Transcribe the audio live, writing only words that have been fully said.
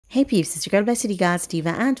Hey peeps, it's your girl Blessydgazadiva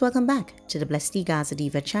and welcome back to the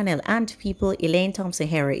Blessydgazadiva channel. And people, Elaine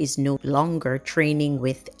Thompson-Herah is no longer training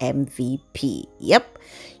with MVP. Yep,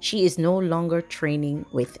 she is no longer training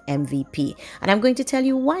with MVP. And I'm going to tell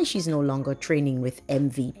you why she's no longer training with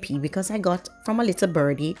MVP, because I got from a little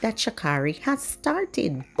birdie that Sha'Carri has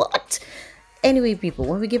started. But anyway, people,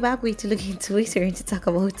 when we get back, wait to look into it. We're going to talk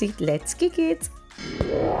about it. Let's kick it.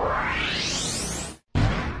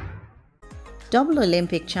 Double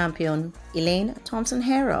Olympic champion Elaine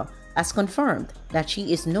Thompson-Herah has confirmed that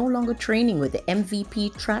she is no longer training with the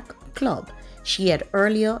MVP track club. She had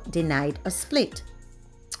earlier denied a split.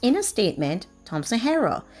 In a statement,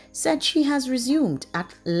 Thompson-Herah said she has resumed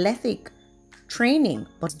athletic training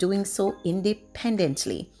but doing so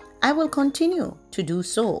independently. I will continue to do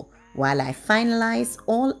so while I finalize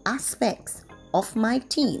all aspects of my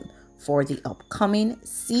team for the upcoming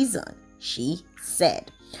season, she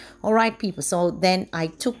said. All right, people, so then I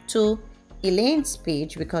took to Elaine's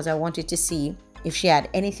page because I wanted to see if she had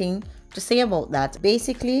anything to say about that.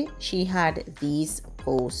 Basically, she had these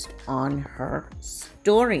posts on her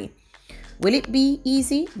story. Will it be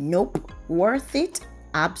easy? Nope. Worth it?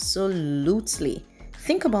 Absolutely.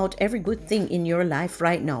 Think about every good thing in your life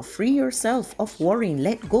right now. Free yourself of worrying.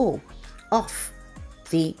 Let go of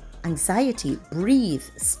the anxiety. Breathe.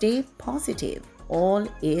 Stay positive. All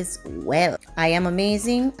is well. I am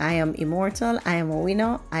amazing. I am immortal. I am a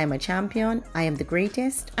winner. I am a champion. I am the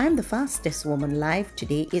greatest. I am the fastest woman alive.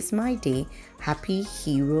 Today is my day. Happy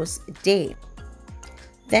Heroes Day.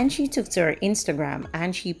 Then she took to her Instagram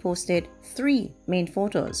and she posted 3 main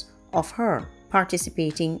photos of her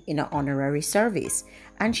participating in an honorary service.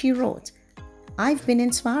 And she wrote, I've been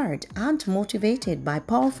inspired and motivated by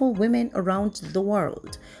powerful women around the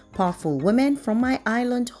world. Powerful women from my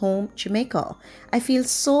island home, Jamaica. I feel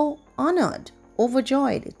so honored,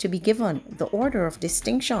 overjoyed to be given the Order of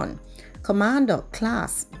Distinction, Commander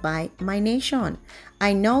Class by my nation.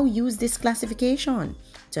 I now use this classification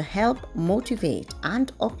to help motivate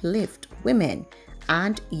and uplift women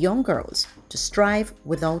and young girls to strive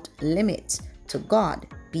without limits. To God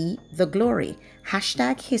be the glory.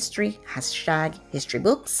 Hashtag history, hashtag history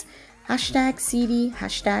books, hashtag CD,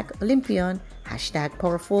 hashtag Olympian, hashtag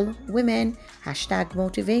powerful women, hashtag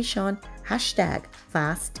motivation, hashtag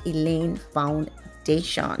fast Elaine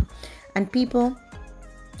Foundation. And people,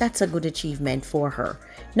 that's a good achievement for her.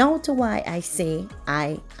 Now to why I say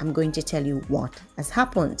I am going to tell you what has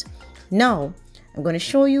happened. Now, I'm going to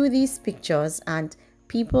show you these pictures and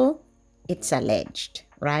people, it's alleged,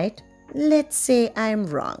 right? Let's say I'm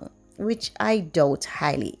wrong, which I doubt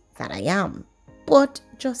highly that I am, but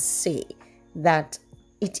just say that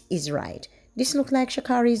it is right. This looks like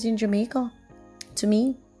Sha'Carri is in Jamaica to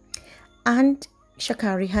me, and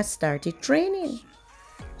Sha'Carri has started training.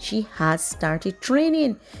 She has started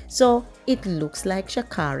training, so it looks like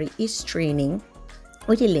Sha'Carri is training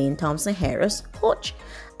with Elaine Thompson-Herah's coach,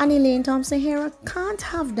 and Elaine Thompson-Herah can't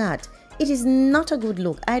have that. It is not a good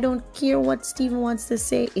look. I don't care what Stephen wants to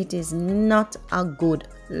say. It is not a good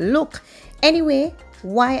look. Anyway,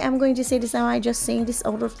 why I'm going to say this, am I just saying this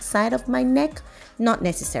out of the side of my neck? Not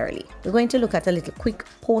necessarily. We're going to look at a little quick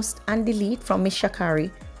post and delete from Miss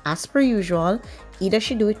Sha'Carri. As per usual, either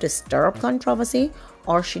she do it to stir up controversy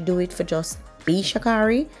or she do it for just be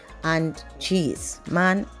Sha'Carri. And geez,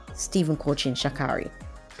 man, Stephen coaching Sha'Carri.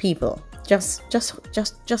 People, just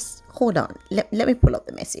hold on. Let me pull up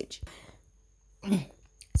the message.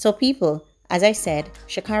 So people, as I said,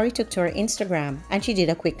 Sha'Carri took to her Instagram and she did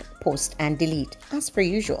a quick post and delete as per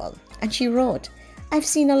usual. And she wrote, I've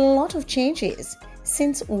seen a lot of changes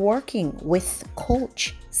since working with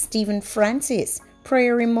Coach Stephen Francis.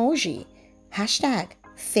 Prayer emoji. Hashtag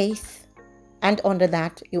faith. And under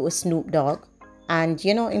that, it was Snoop Dogg. And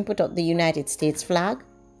you know, he put up the United States flag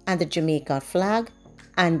and the Jamaica flag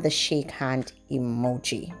and the shake hand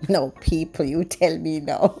emoji. No, people, you tell me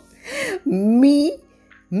now. Me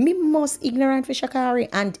most ignorant for Sha'Carri,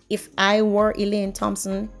 and if I were Elaine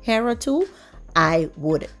Thompson-Herah too, I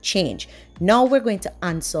would change. Now we're going to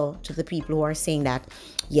answer to the people who are saying that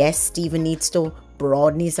yes, Stephen needs to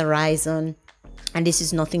broaden his horizon and this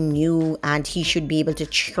is nothing new and he should be able to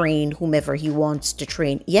train whomever he wants to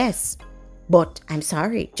train. Yes, but I'm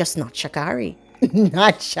sorry, just not Sha'Carri.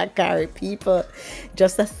 Not Sha'Carri, people.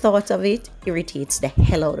 Just the thought of it irritates the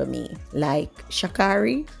hell out of me. Like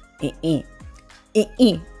Sha'Carri, me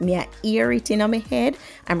I hear it in my head.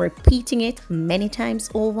 I'm repeating it many times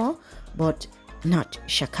over, but not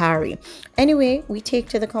Sha'Carri. Anyway, we take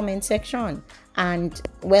to the comment section. And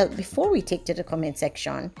well, before we take to the comment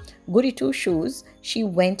section, Goody Two Shoes, she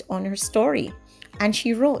went on her story and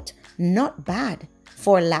she wrote, not bad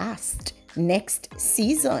for last next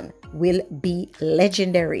season will be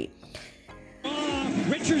legendary.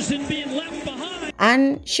 Richardson being left behind.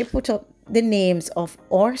 And she put up the names of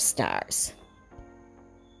our stars.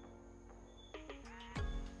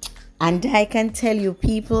 And I can tell you,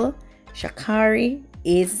 people, Sha'Carri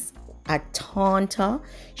is a taunter.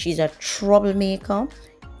 She's a troublemaker.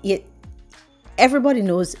 Everybody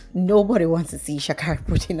knows nobody wants to see Sha'Carri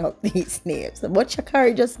putting up these names. But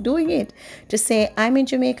Sha'Carri just doing it to say, I'm in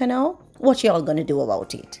Jamaica now. What y'all gonna do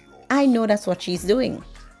about it? I know that's what she's doing.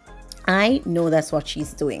 I know that's what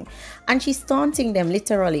she's doing. And she's taunting them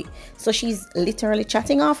literally. So she's literally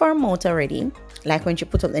chatting off her mouth already. Like when she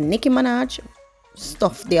put up the Nicki Minaj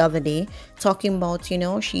stuff the other day, talking about, you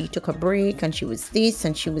know, she took a break and she was this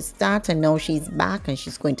and she was that, and now she's back and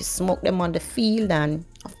she's going to smoke them on the field. And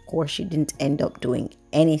of course she didn't end up doing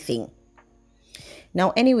anything.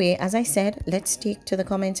 Now anyway, as I said, let's take to the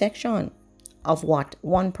comment section of what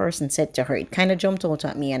one person said to her. It kind of jumped out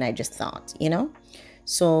at me and I just thought, you know.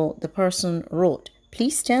 So the person wrote,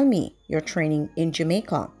 please tell me you're training in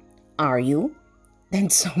Jamaica. Are you? Then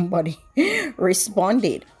somebody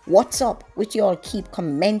responded, what's up with y'all keep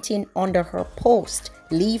commenting under her post?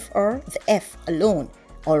 Leave her the F alone.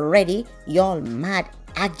 Already y'all mad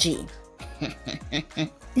aggy.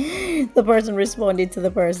 The person responded to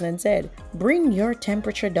the person and said, bring your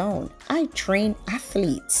temperature down. I train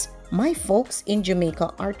athletes. My folks in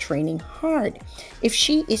Jamaica are training hard. If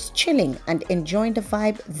she is chilling and enjoying the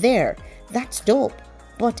vibe there, that's dope.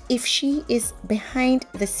 But if she is behind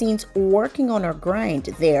the scenes working on her grind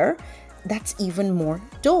there, that's even more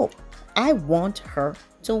dope. I want her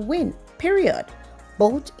to win, period.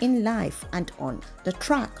 Both in life and on the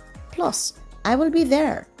track. Plus, I will be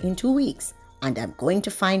there in 2 weeks and I'm going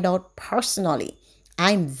to find out personally.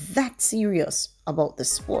 I'm that serious about the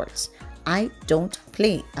sports. I don't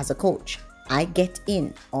play as a coach. I get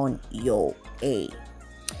in on your A.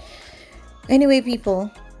 Anyway,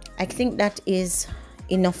 people, I think that is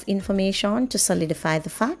enough information to solidify the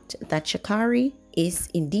fact that Sha'Carri is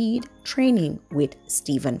indeed training with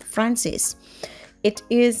Stephen Francis. It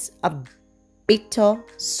is a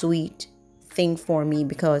bittersweet thing for me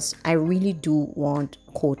because I really do want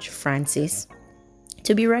Coach Francis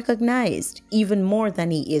to be recognized even more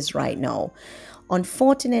than he is right now.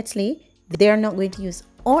 Unfortunately, they're not going to use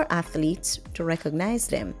our athletes to recognize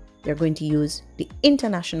them. They're going to use the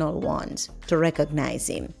international ones to recognize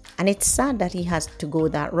him. And it's sad that he has to go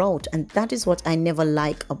that route. And that is what I never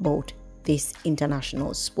like about this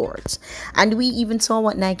international sports. And we even saw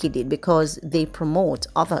what Nike did, because they promote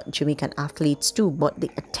other Jamaican athletes too. But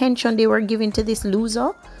the attention they were giving to this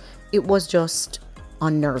loser, it was just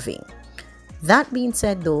unnerving. That being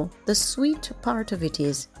said though, the sweet part of it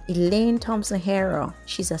is Elaine Thompson-Herah,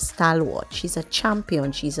 she's a stalwart, she's a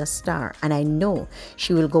champion, she's a star, and I know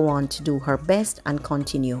she will go on to do her best and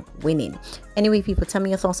continue winning. Anyway, people, tell me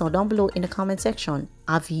your thoughts down below in the comment section.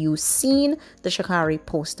 Have you seen the Sha'Carri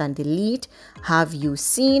post and delete? Have you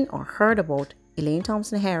seen or heard about Elaine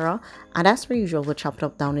Thompson-Herah? And as per usual, we'll chop it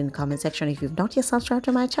up down in the comment section. If you've not yet subscribed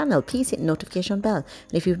to my channel, please hit the notification bell. And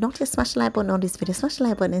if you've not yet smashed the like button on this video, smash the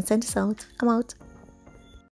like button and send this out. I'm out.